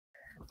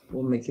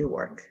We'll make it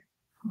work.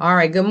 All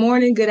right. Good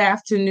morning, good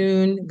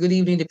afternoon, good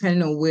evening,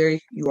 depending on where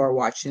you are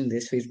watching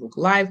this Facebook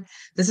Live.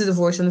 This is the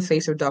voice on the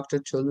face of Dr.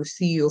 Tolu,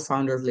 CEO,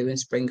 founder of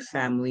Livingspring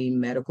Family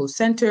Medical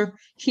Center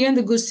here in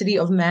the good city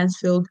of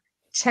Mansfield,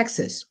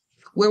 Texas,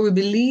 where we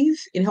believe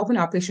in helping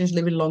our patients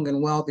live long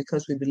and well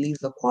because we believe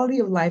the quality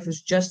of life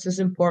is just as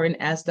important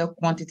as the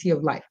quantity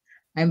of life.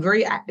 I'm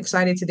very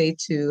excited today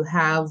to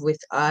have with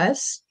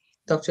us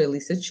Dr.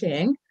 Elisa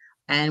Chiang,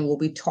 and we'll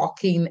be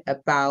talking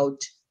about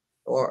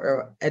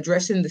or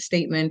addressing the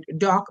statement,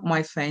 Doc,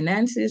 my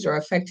finances are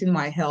affecting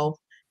my health,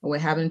 and we're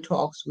having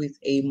talks with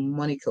a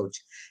money coach.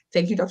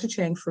 Thank you, Dr.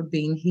 Chiang, for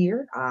being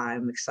here.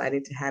 I'm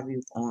excited to have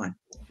you on.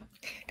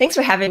 Thanks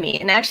for having me.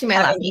 And actually, my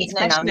last name is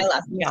pronounced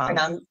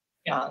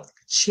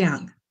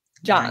Chiang.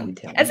 John.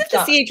 As if the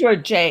CH or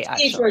J,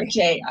 actually.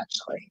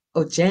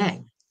 Oh,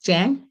 Jang.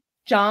 Jang?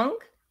 Jong?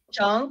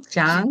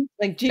 Jang?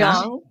 Like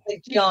Jiang?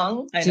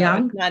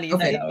 Jiang? Not easy.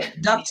 Okay.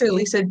 Dr.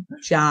 Elisa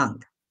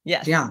Chiang.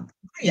 Yes. Jiang.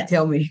 You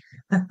tell me.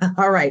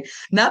 All right.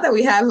 Now that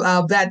we have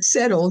that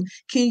settled,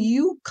 can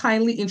you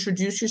kindly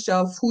introduce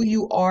yourself, who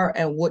you are,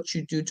 and what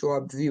you do to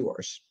our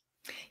viewers?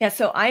 Yeah,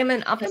 so I am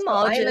an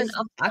ophthalmologist,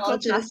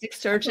 oculoplastic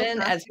surgeon,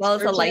 as well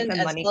as a life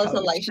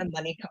and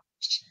money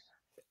coach.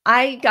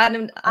 I got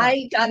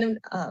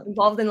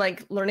involved in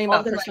learning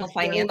about personal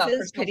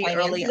finances pretty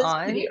early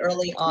on.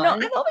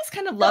 I've always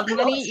kind of loved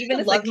money, even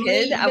as a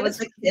kid. I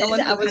was someone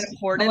who kind of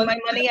hoarded my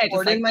money. I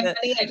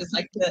just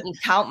like to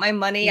count my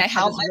money. I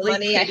had this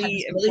really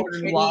pretty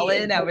important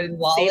wallet. I would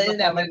save up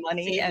all my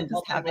money and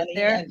just have it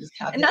there. And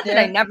not that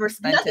I never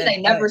spent it.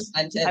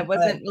 I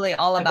wasn't really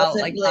all about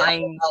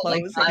buying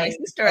clothes. My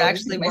sister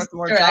actually worked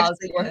more jobs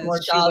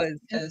because she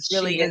was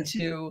really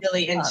into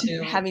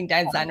having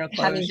designer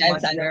clothes.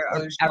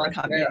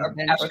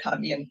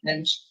 Abercrombie and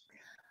Finch.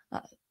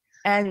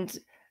 And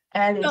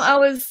I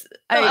managed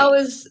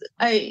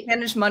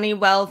money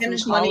well from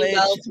college,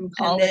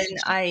 and then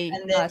I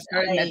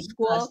started med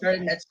school,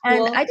 and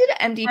I did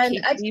an MD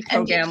PhD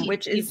program,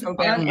 which is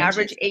on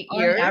average 8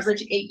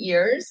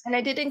 years. And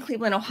I did in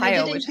Cleveland,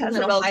 Ohio, which has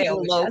a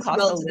relatively low cost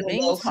of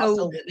living.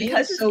 So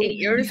because it's 8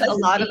 years, a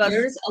lot of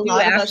us do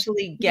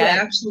actually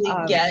get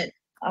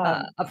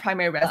a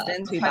primary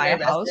residence. We buy a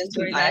house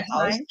during that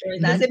time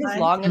because it is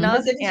long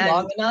enough.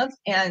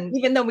 And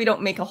even though we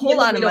don't make a whole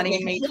lot of money,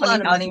 we make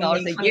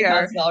 $20,000 a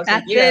year.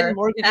 Back then,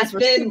 mortgages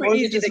were super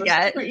easy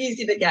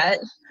to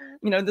get.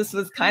 This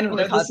was kind of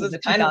the cause of the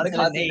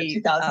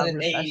 2008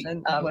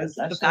 recession. Was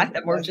the fact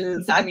that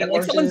mortgages,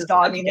 someone's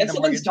dog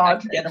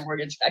can get a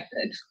mortgage back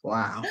then.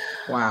 Wow.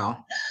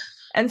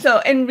 And so,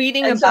 in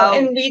reading about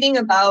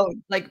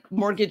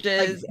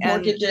mortgages,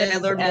 and then I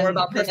learned more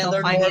about personal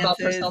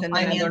finances, and then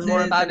I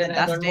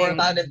learned more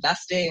about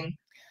investing.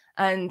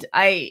 And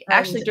I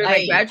actually, during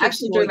my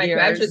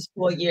graduate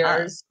school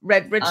years,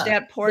 read Rich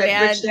Dad, Poor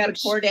Dad,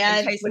 which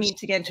enticed me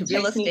to get into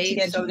real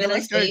estate. So then I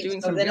started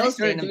doing some real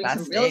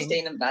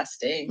estate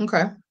investing.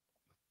 Okay.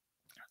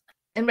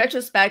 In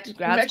retrospect,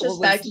 grad school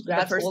was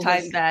the first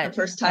time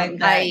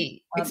that I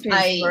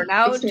experienced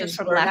burnout just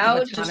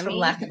from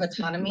lack of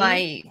autonomy.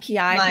 My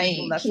PI,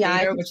 left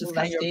later, which is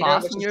kind of your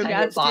boss when you're a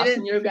grad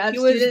student, he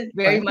was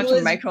very much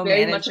a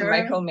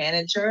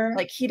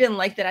micromanager. He didn't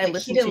like that I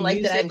listened to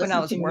music when I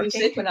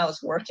was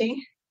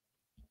working.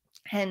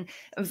 And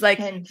it was so I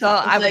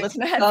would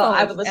listen to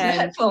headphones.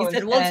 And he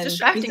said, well, it's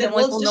distracting. I'm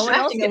like, well, no one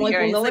else can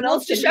hear it. He's like, well,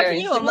 it's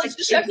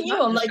distracting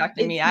you. I'm like, it's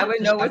distracting me. I would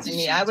know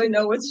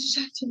what's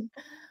distracting me.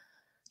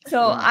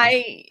 So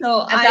at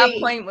that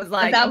point was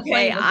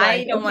okay,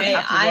 I don't want to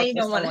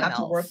have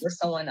to work for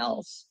someone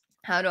else.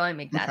 How do I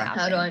make that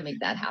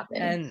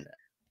happen?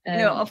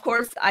 And of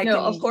course I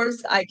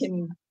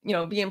can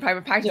be in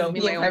private practice and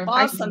be my own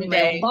boss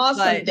someday.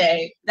 But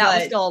that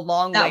was still a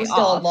long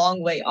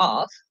way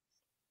off.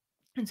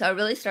 And so I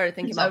really started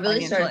thinking about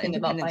financial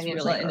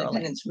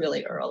independence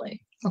really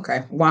early.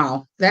 Okay.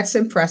 Wow. That's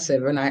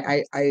impressive. And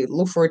I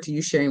look forward to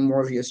you sharing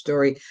more of your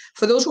story.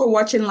 For those who are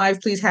watching live,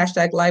 please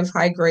hashtag live.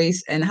 Hi,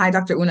 Grace. And hi,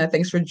 Dr. Una.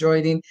 Thanks for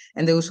joining.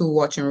 And those who are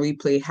watching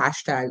replay,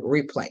 hashtag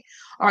replay.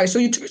 All right. So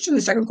you touched on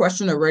the second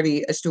question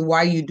already as to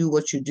why you do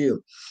what you do.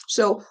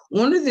 So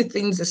one of the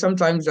things that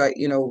sometimes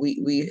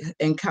we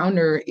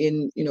encounter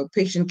in,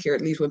 patient care,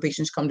 at least when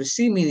patients come to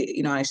see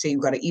me, I say, you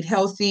got to eat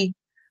healthy.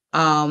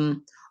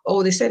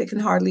 Oh, they said it can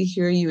hardly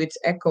hear you. It's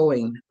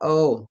echoing.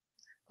 Oh,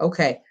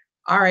 okay.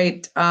 All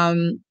right,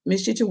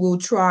 Ms. Chicha, we'll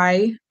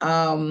try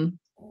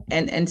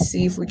and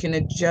see if we can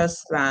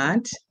adjust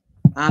that.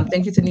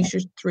 Thank you,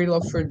 Tanisha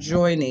Trillo, for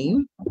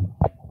joining.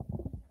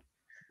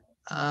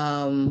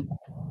 All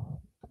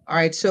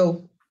right,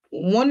 so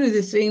one of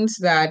the things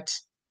that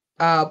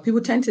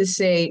people tend to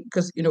say,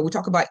 because we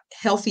talk about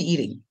healthy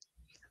eating,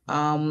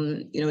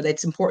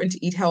 that's important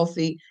to eat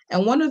healthy.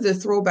 And one of the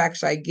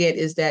throwbacks I get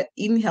is that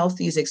eating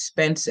healthy is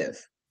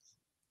expensive.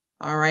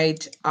 All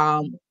right.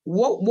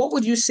 What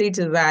would you say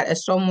to that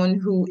as someone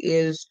who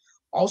is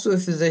also a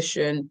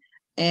physician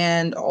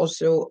and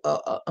also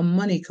a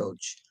money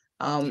coach?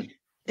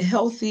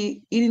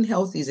 Eating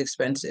healthy is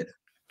expensive.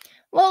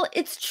 Well,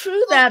 it's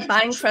true that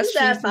buying fresh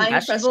fruits and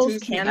vegetables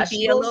can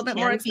be a little bit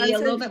more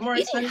expensive.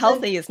 Eating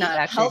healthy is not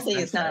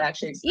actually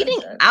expensive. Eating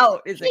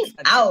out is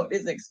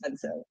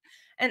expensive.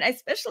 And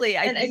especially,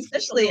 I do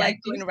feel like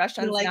going to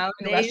restaurants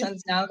nowadays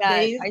that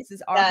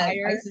prices are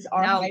higher.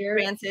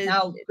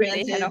 Now,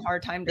 granted, they had a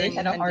hard time during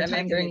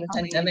the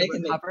pandemic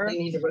and they probably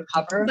need to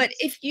recover. But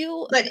if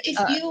you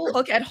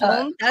cook at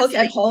home, that's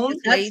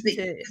the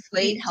easiest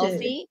way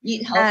to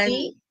eat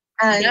healthy.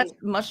 And that's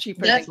much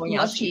cheaper than going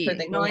out to eat.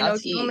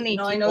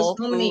 I know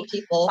so many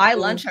people who buy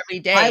lunch every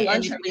day,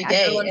 and if you pack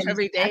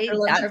their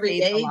lunch every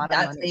day,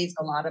 that saves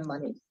a lot of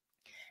money.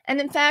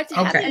 And in fact,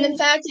 having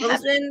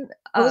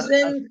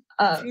frozen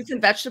fruits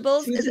and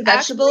vegetables is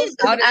actually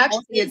about as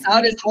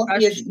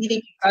healthy as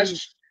eating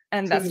fresh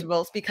and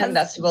vegetables because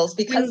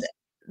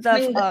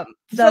the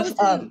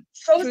frozen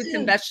fruits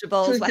and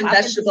vegetables, what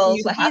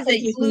happens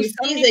is you lose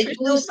some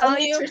nutritional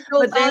value,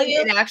 but then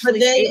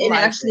it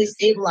actually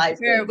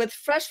stabilizes. Where with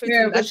fresh fruits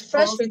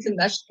and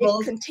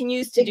vegetables, it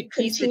continues to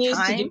decrease with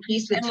time.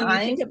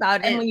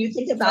 And when you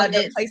think about it,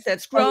 from the place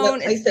that's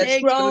grown, it's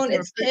picked, goes to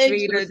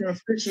refrigerated,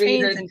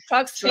 trains and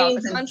trucks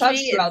throughout the country,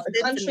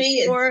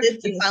 it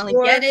sits in the store, you finally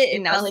get it,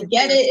 and now sits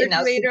in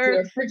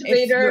the refrigerator.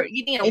 If you're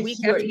eating a week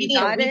after you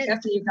got it,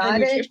 the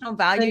nutritional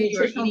value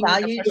you're eating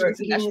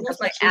with the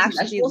fresh fruits and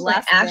vegetables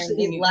might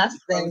actually be less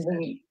than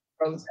when you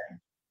frozen.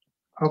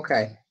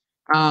 Okay.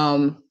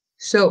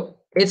 So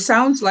it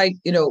sounds like,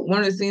 one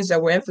of the things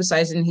that we're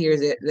emphasizing here is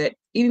that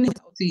eating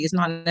healthy is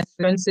not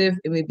expensive.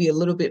 It may be a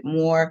little bit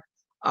more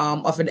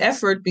of an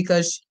effort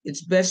because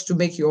it's best to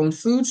make your own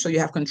food so you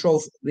have control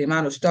of the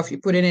amount of stuff you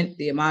put in it,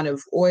 the amount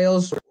of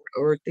oils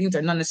or things that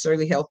are not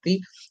necessarily healthy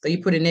that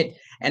you put in it.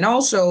 And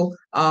also,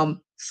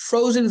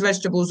 frozen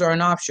vegetables are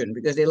an option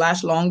because they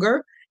last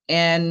longer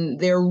and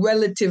they're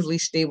relatively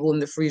stable in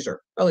the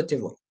freezer,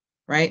 relatively,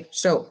 right?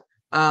 So,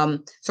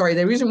 sorry,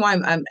 the reason why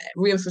I'm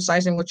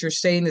reemphasizing what you're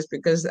saying is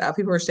because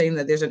people are saying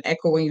that there's an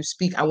echo when you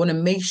speak. I want to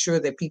make sure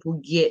that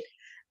people get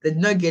the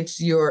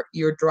nuggets you're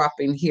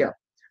dropping here.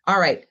 All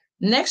right,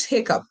 next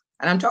hiccup.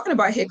 And I'm talking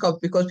about hiccup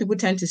because people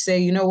tend to say,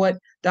 you know what,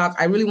 doc,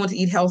 I really want to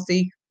eat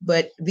healthy,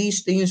 but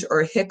these things are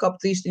a hiccup.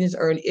 These things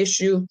are an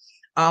issue.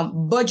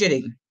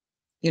 Budgeting.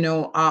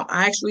 I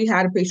actually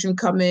had a patient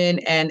come in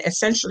and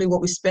essentially what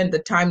we spent the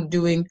time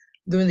doing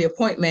during the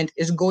appointment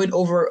is going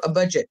over a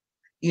budget,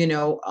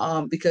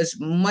 because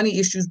money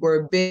issues were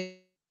a big.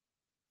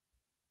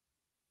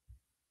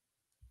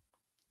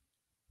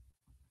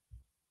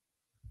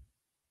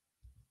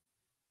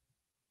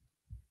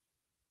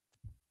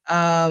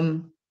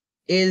 Can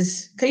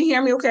you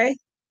hear me okay?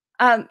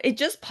 It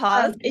just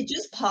paused.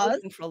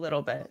 For a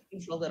little bit.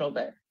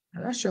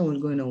 I'm not sure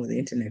what's going on with the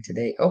internet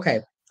today.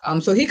 Okay.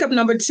 So hiccup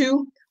number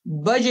 2,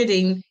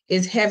 budgeting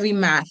is heavy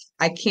math.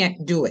 I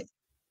can't do it.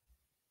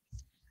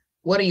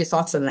 What are your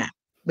thoughts on that?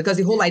 Because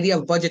the whole idea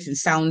of budgeting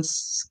sounds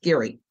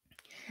scary.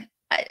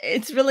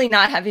 It's really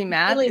not heavy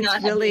math. It's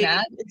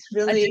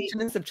really addition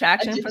and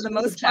subtraction for the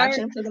most part.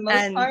 And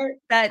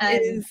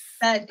that is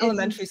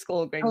elementary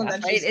school grade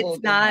math, right?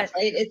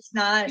 It's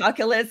not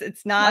calculus.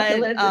 It's not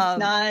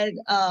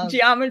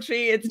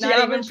geometry. It's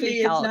not even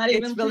pre-calc.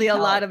 It's really a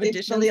lot of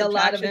addition,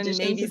 subtraction.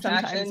 Maybe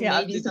sometimes you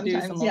have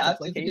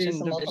to do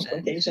some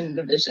multiplication,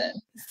 division.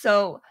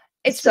 So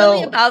it's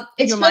really about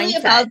your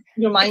mindset.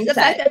 It's the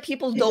fact that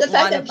people don't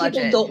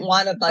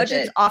want a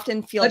budget. Budgets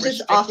often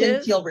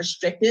feel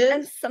restrictive.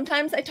 And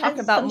sometimes I talk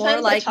about more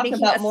like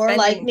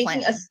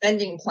making a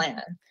spending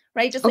plan.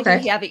 Right? Just like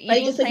if you have an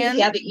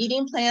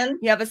eating plan,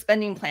 you have a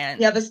spending plan.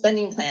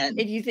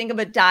 If you think of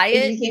a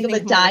diet,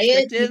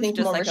 you think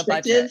more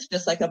restrictive,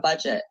 just like a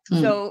budget.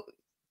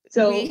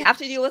 So we have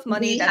to deal with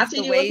money. That's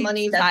the way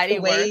society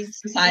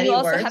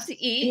works.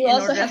 You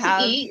also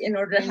have to eat in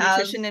order to have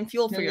nutrition and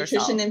fuel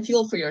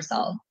for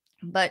yourself.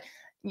 But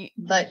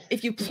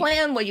if you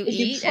plan what you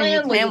eat and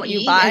you plan what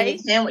you buy,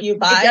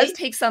 it does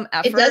take some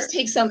effort.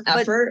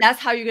 But that's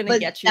how you're going to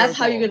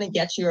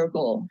get to your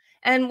goal.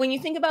 And when you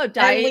think about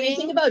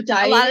dieting, a lot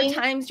of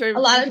times you're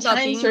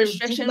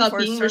thinking about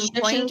being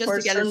restriction for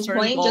a certain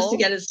point just to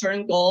get a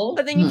certain goal.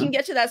 But then you can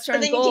get to that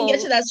certain goal,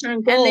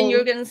 and then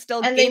you're going to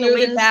still gain the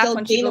weight back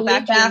once you go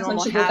back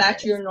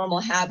to your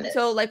normal habit.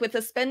 So like with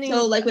a spending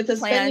plan,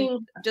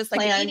 just like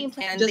an eating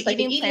plan,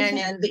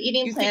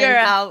 you figure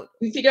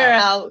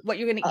out what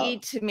you're going to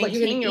eat to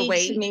maintain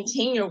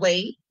your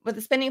weight. With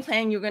the spending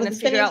plan, you're going to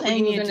figure out what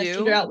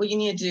you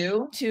need to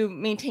do to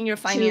maintain your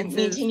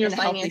finances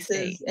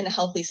in a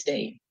healthy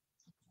state.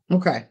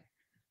 Okay.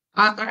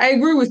 I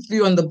agree with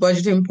you on the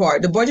budgeting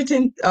part. The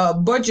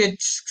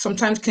budgets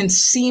sometimes can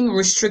seem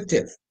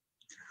restrictive,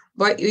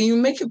 but when you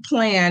make a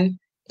plan,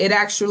 it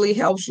actually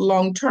helps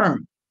long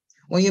term.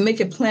 When you make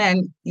a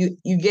plan, you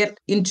get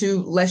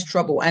into less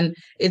trouble. And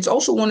it's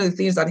also one of the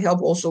things that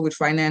help also with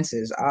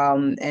finances,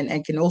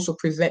 and can also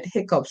prevent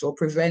hiccups or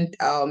prevent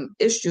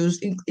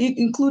issues,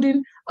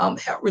 including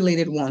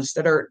health-related ones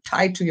that are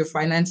tied to your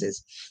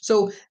finances.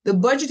 So the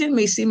budgeting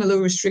may seem a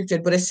little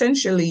restricted, but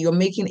essentially you're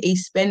making a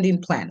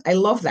spending plan. I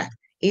love that,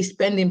 a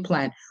spending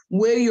plan,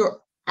 where you're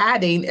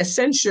adding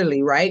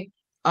essentially, right,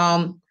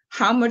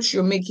 how much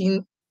you're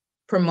making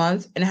per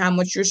month and how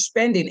much you're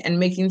spending, and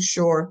making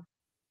sure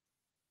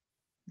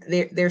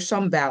there's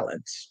some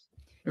balance.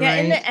 Yeah,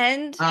 right? in the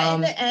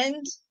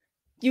end,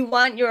 you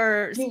want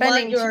your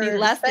spending to be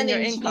less than your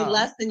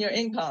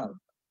income.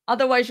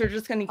 Otherwise, you're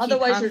just going to keep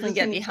constantly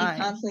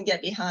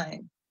get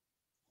behind.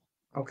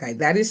 Okay,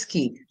 that is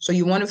key. So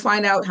you want to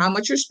find out how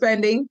much you're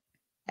spending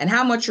and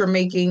how much you're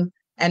making,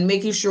 and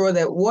making sure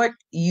that what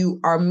you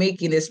are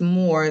making is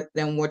more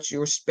than what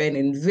you're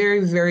spending. Very,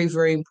 very,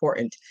 very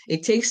important.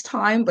 It takes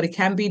time, but it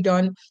can be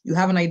done. You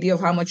have an idea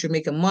of how much you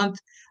make a month,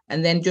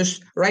 and then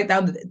just write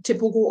down the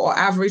typical or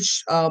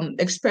average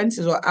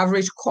expenses or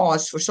average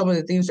costs for some of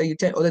the things that you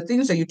tend, or the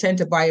things that you tend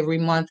to buy every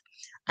month,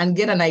 and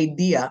get an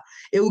idea.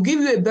 It will give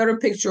you a better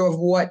picture of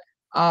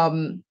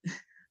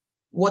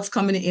what's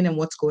coming in and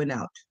what's going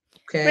out.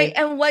 Okay. Right,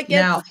 and what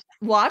gets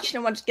watched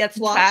and what gets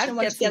tracked,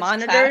 gets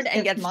monitored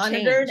and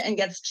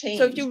gets changed.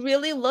 So if you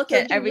really look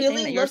at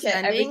everything that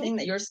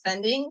you're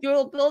spending,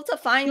 you'll be able to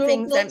find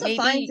things that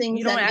maybe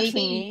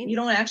you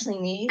don't actually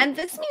need. And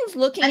this means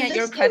looking at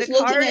your credit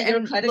card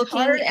and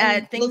looking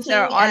at things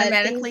that are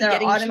automatically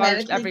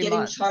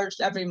getting charged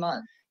every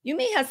month. You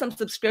may have some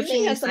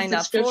subscription you signed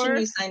up for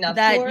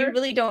that you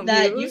really don't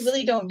use,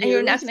 and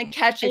you're not going to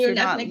catch if you're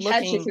not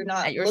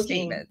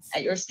looking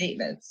at your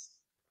statements.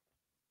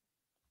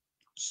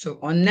 So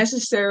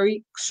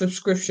unnecessary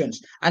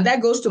subscriptions. And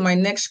that goes to my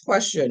next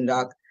question,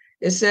 Doc.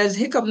 It says,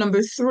 hiccup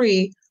number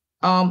 3,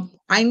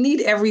 I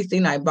need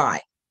everything I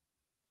buy.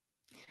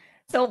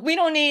 So we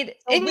don't need,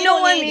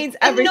 no one needs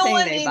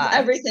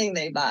everything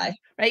they buy.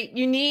 Right?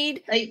 You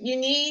need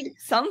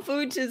some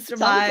food to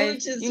survive.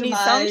 You need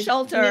some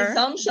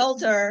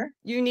shelter.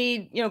 You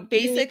need,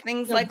 basic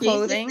things like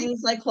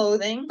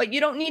clothing. But you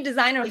don't need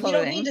designer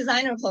clothing. You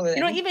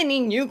don't even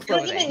need new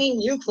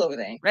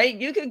clothing. Right?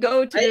 You could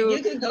go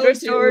to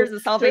thrift stores,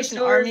 the Salvation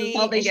Army,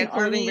 and get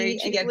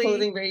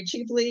clothing very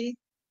cheaply.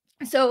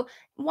 So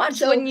watch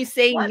when you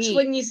say need.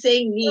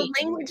 The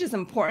language is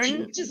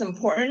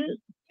important.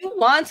 You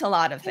want a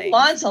lot of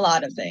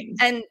things.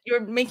 And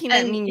you're making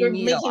that mean you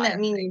need a lot of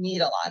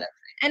things.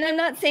 And I'm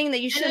not saying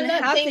that you shouldn't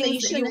have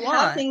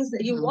things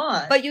that you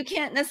want, but you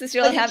can't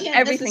necessarily have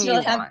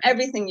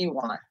everything you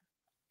want.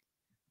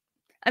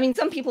 I mean,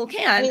 some people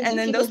can, and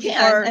then those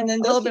people are a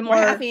little bit more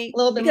happy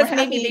because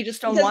maybe they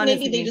just don't want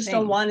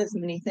as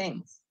many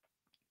things.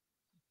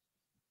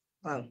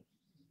 Wow.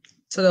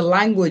 So the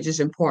language is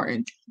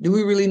important. Do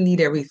we really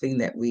need everything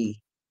that we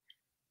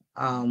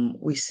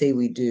say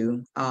we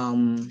do?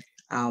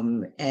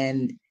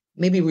 And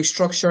maybe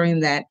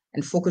restructuring that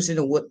and focusing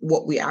on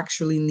what we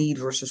actually need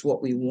versus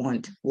what we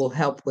want will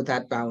help with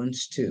that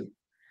balance too.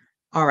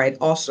 All right,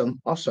 awesome.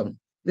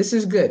 This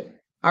is good.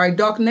 All right,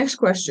 Doc, next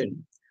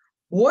question.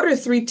 What are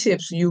 3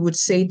 tips you would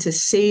say to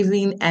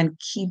saving and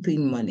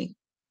keeping money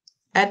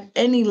at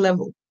any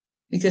level?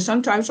 Because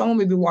sometimes someone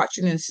may be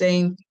watching and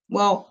saying,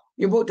 well,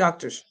 you're both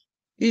doctors.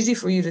 Easy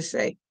for you to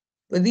say.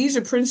 But these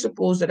are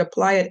principles that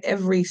apply at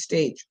every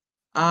stage.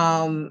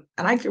 And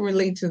I can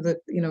relate to the,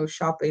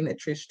 shopping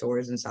at thrift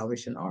stores and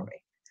Salvation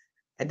Army.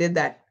 I did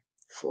that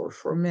for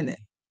a minute.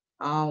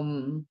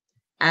 And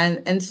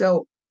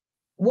so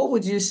what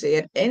would you say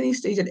at any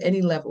stage, at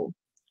any level?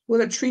 What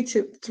are 3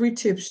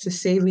 tips to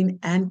saving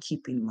and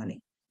keeping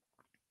money?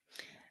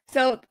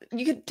 So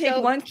you could take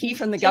one key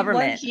from the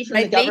government.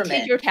 They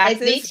take your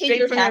taxes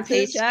straight from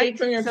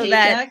your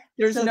paycheck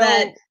so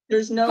that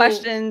there's no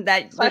question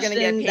that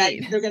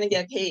you're going to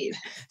get paid.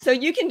 So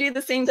you can do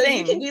the same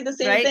thing.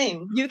 Right?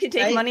 You could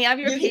take money out of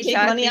your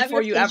paycheck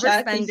before you ever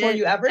spend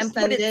it and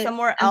put it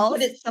somewhere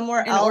else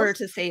in order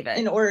to save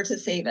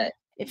it.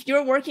 If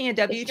you're working a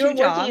W-2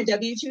 job, you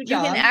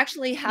can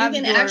actually have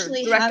your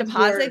direct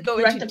deposit go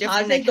into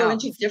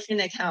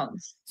different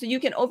accounts. So you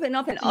can open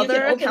up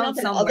another account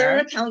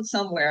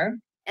somewhere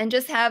and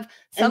just have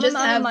some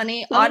amount of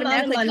money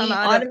automatically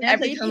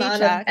come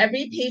out of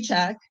every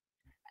paycheck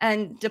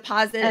and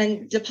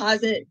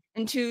deposit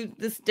into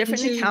this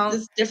different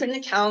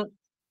account.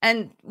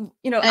 And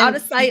out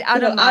of sight,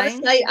 out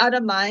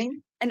of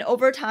mind. And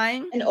over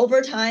time,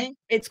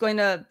 it's going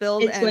to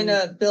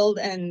build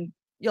and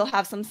you'll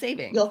have some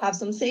savings.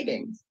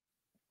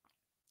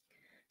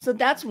 So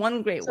that's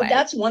one great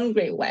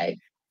way.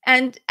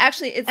 And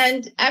actually, it's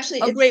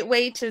a great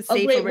way to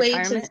save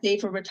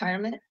for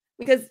retirement.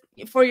 Because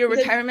for your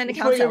retirement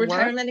accounts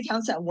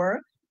at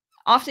work,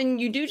 often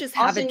you do just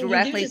have it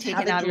directly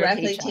taken out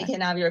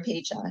of your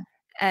paycheck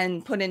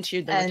and put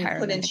into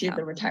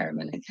the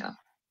retirement account.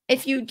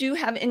 If you do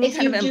have any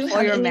kind of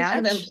employer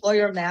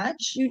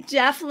match, you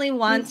definitely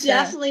want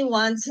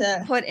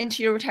to put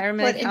into your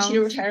retirement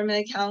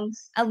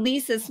accounts at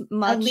least as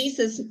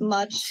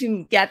much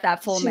to get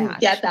that full match.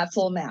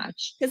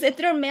 Because if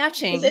they're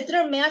matching,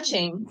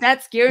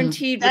 that's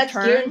guaranteed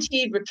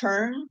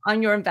return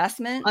on your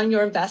investment.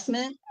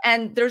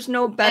 And there's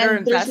no better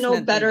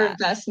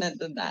investment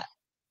than that.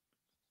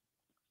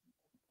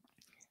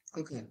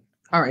 Okay.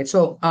 All right.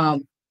 So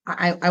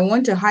I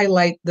want to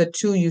highlight the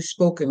 2 you've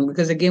spoken,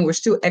 because again, we're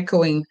still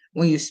echoing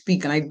when you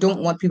speak, and I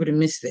don't want people to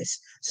miss this.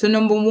 So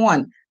number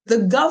 1, the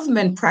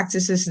government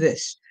practices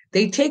this.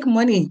 They take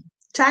money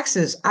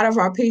taxes out of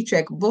our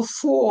paycheck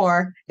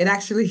before it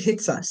actually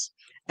hits us.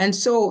 And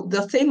so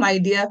the same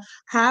idea,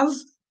 have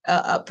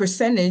a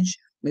percentage,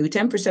 maybe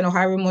 10% or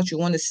however much you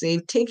want to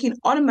save, taken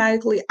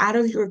automatically out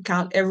of your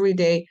account every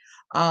day,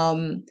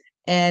 and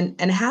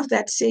have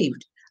that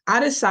saved.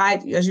 Out of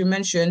sight, as you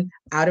mentioned,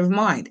 out of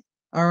mind.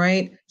 All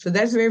right. So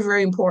that's very,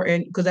 very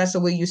important, because that's the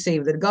way you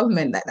save. The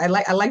government, I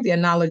like the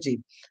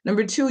analogy.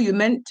 Number two, you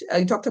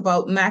talked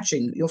about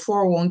matching your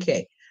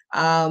 401k.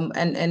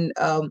 And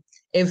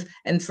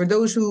for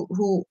those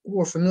who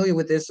are familiar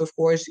with this, of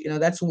course,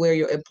 that's where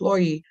your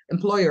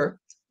employer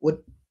would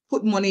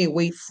put money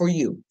away for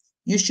you.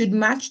 You should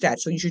match that.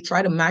 So you should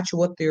try to match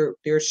what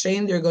they're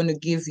saying they're going to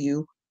give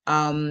you.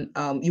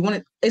 You want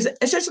to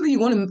essentially, you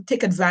want to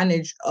take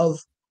advantage of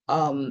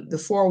the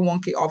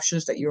 401k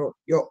options that your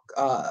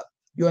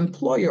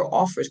employer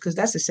offers, because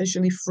that's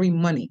essentially free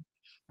money.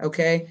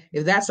 Okay,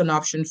 if that's an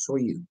option for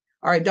you.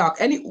 All right, Doc.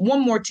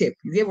 One more tip?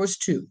 You gave us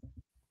two.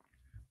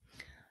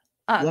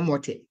 One more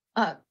tip.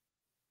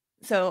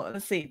 So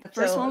let's see. The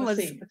first one was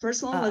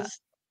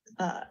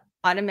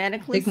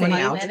automatically take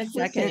money out.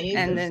 Second,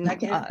 and then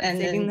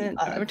saving the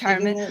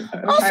retirement.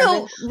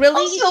 Also,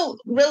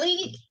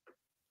 really,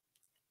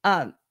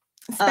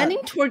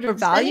 spending toward your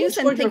values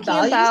and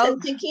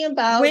thinking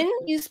about when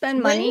you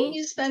spend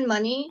money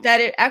that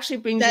it actually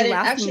brings you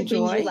lasting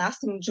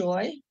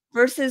joy.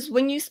 Versus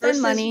when you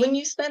spend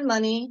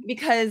money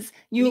because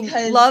you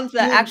love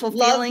the actual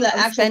feeling of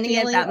spending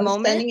it at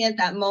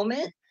that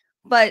moment.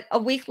 But a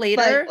week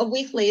later,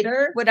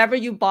 whatever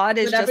you bought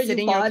is just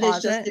sitting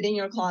in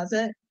your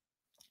closet.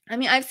 I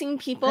mean, I've seen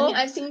people,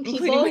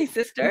 including my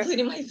sister,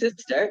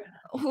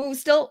 who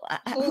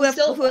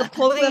have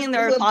clothing in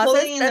their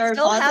closets that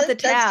still have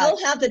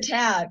the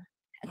tag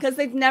because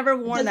they've never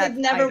worn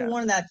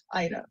that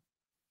item.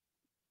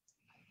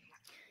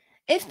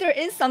 If there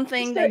is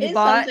something that you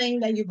bought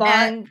and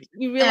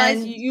you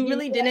realize you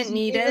really didn't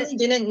need it,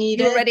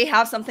 you already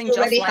have something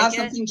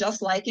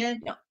just like it.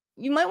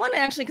 You might want to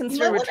actually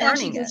consider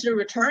returning it.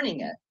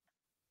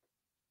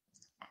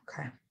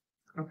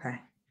 Okay.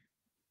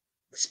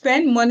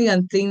 Spend money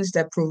on things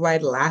that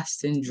provide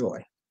lasting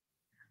joy.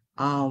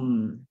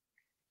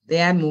 They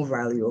add more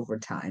value over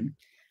time,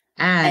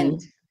 and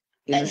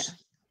return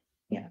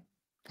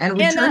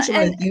some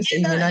of the things that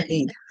you may not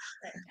need.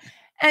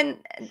 And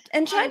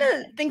try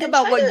to think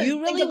about what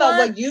you really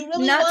want,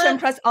 not to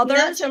impress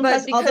others,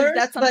 but because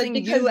that's something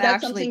you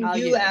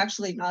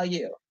actually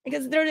value.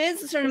 Because there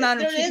is a certain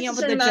amount of keeping up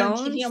with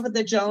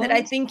the Jones that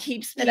I think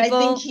keeps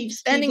people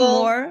spending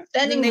more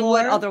than they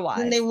would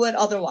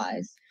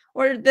otherwise.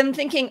 Or them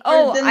thinking,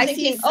 I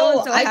see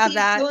so-and-so have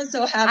that.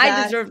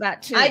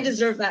 I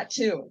deserve that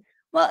too.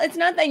 Well, it's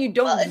not that you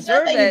don't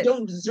deserve it,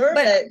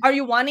 but are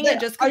you wanting it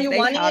just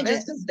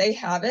because they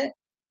have it?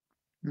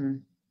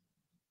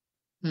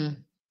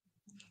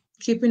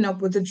 Keeping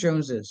up with the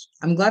Joneses.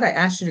 I'm glad I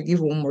asked you to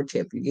give one more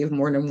tip. You gave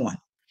more than one.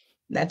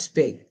 That's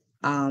big.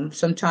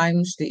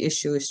 Sometimes the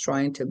issue is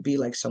trying to be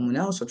like someone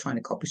else or trying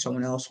to copy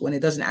someone else when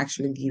it doesn't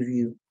actually give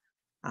you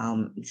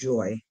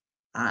joy.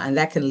 And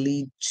that can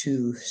lead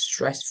to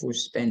stressful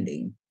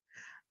spending.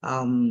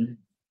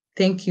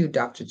 Thank you,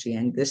 Dr.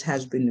 Chiang. This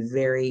has been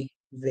very,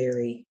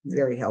 very,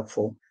 very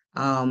helpful.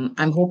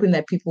 I'm hoping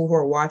that people who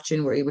are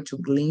watching were able to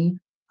glean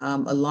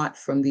a lot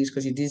from these,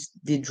 because you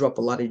did drop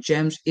a lot of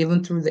gems,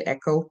 even through the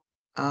echo.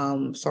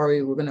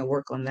 Sorry, we're going to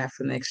work on that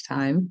for next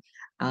time.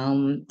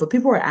 But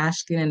people are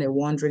asking and they're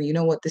wondering, you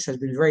know what, this has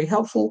been very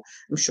helpful.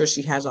 I'm sure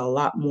she has a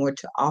lot more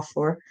to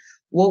offer.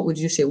 What would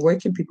you say? Where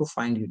can people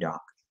find you,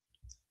 Doc?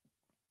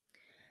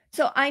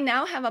 So I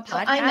now have a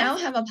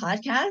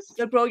podcast.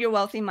 The Grow Your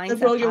Wealthy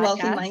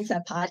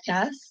Mindset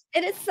podcast.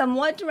 It is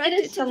somewhat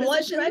directed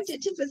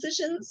to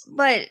physicians,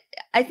 but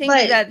I think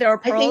that there are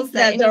pearls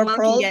that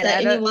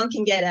anyone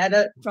can get at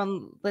it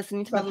from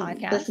listening to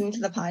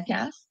the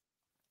podcast.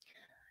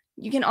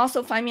 You can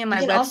also find me on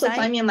my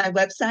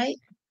website.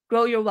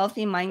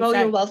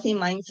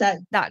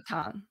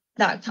 growyourwealthymindset.com.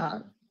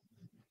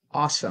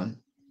 Awesome.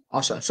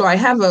 So I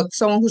have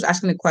someone who's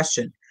asking a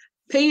question.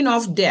 Paying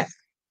off debt.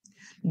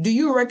 Do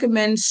you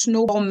recommend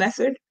snowball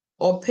method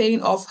or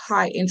paying off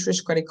high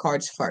interest credit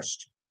cards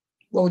first?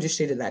 What would you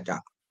say to that,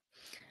 Doc?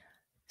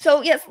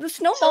 So yes, the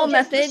snowball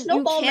method,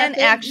 you can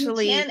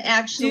actually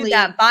do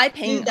that by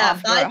paying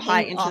off your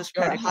high interest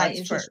credit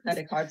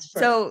cards first.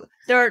 So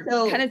there are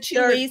kind of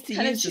two ways to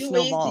use the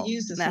snowball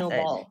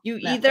method. You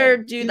either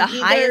do the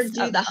highest,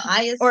 you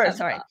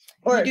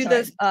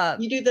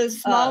do the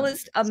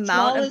smallest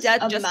amount of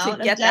debt just to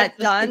get that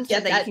done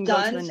so that you can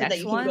go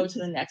to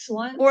the next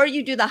one. Or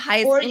you do the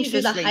highest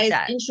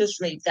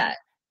interest rate debt.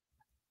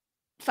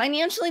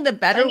 Financially, the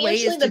better way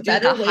is to do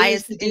the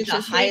highest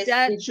interest rate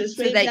debt so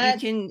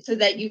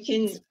that you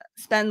can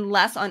spend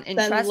less on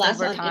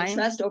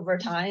interest over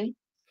time.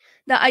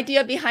 The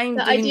idea behind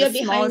doing the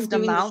smallest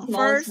amount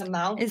first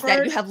is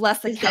that you have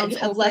less accounts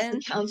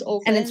open,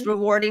 and it's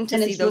rewarding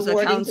to see those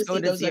accounts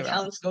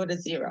go to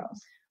zero.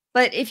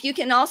 But if you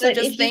can also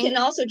just think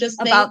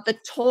about the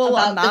total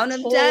amount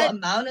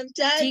of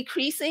debt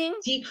decreasing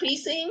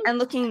and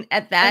looking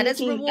at that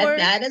as reward,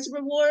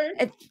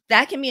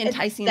 that can be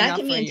enticing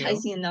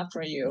enough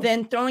for you.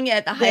 Then throwing it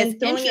at the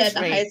highest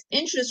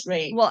interest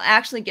rate will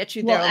actually get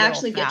you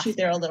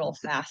there a little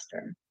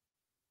faster.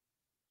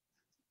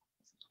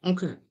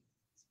 Okay.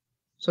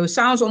 So it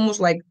sounds almost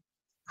like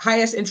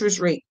highest interest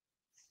rate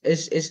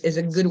is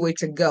a good way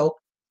to go.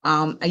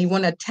 And you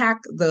want to attack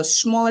the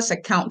smallest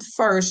account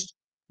first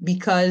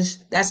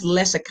because that's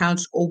less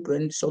accounts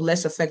open, so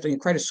less effect on your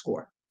credit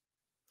score.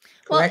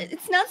 Correct? Well,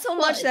 it's not so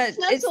much that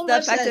it's the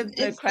effect of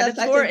the credit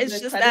score. It's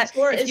just that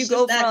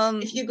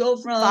if you go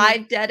from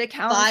 5 debt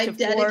accounts to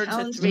 4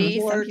 to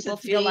 3, some people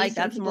feel like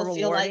that's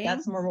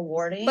more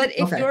rewarding. But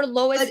if your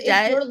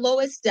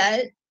lowest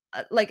debt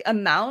like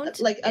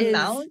amount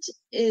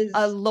is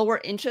a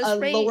lower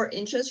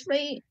interest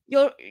rate,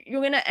 you're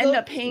going to end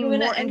up paying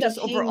more interest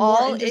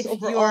overall if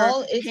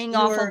you're paying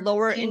off a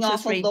lower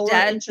interest rate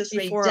debt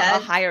before a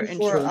higher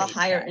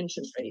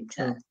interest rate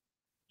debt.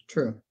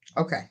 True.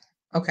 Okay.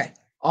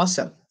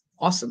 Awesome.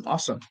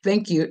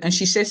 Thank you. And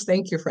she says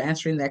thank you for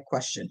answering that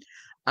question.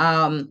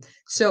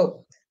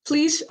 So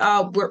please,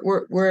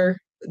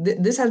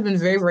 this has been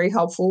very, very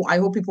helpful. I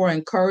hope people are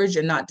encouraged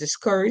and not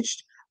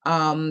discouraged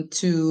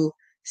to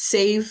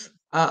save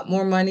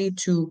more money,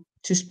 to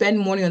spend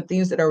money on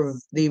things that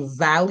they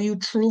value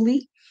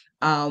truly,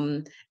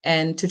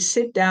 and to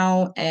sit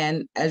down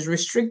and, as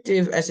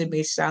restrictive as it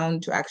may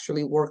sound, to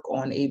actually work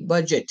on a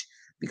budget,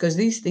 because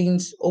these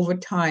things over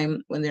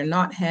time, when they're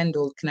not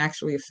handled, can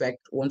actually affect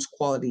one's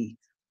quality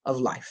of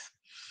life.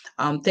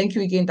 Thank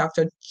you again,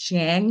 Dr.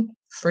 Chiang,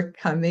 for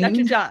coming.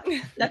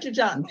 Dr.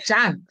 Chiang.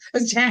 Chiang.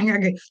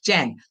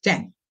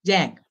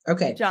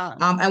 Okay.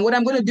 And what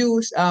I'm going to do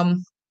is,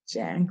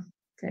 Chiang,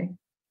 okay.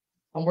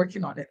 I'm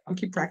working on it. I'll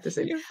keep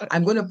practicing.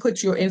 I'm going to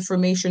put your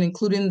information,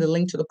 including the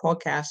link to the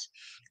podcast,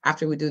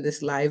 after we do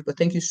this live. But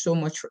thank you so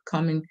much for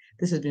coming.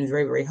 This has been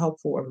very, very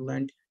helpful. I've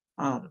learned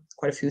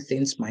quite a few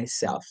things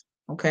myself.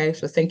 Okay,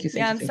 so thank you.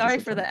 I'm sorry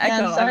for the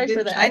echo. I've been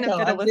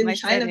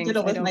trying to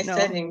fiddle with my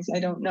settings. I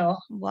don't know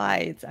why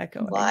it's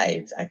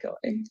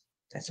echoing.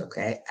 That's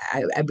okay.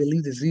 I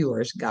believe the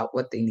viewers got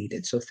what they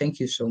needed. So thank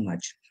you so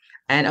much.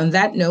 And on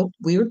that note,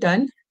 we are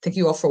done. Thank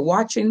you all for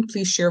watching.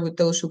 Please share with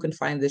those who can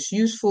find this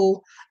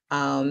useful.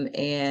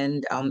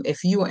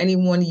 If you or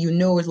anyone you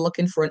know is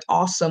looking for an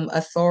awesome,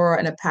 a thorough,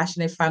 and a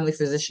passionate family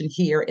physician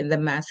here in the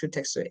Mansfield,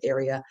 Texas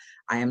area,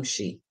 I am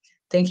she.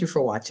 Thank you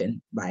for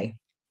watching. Bye.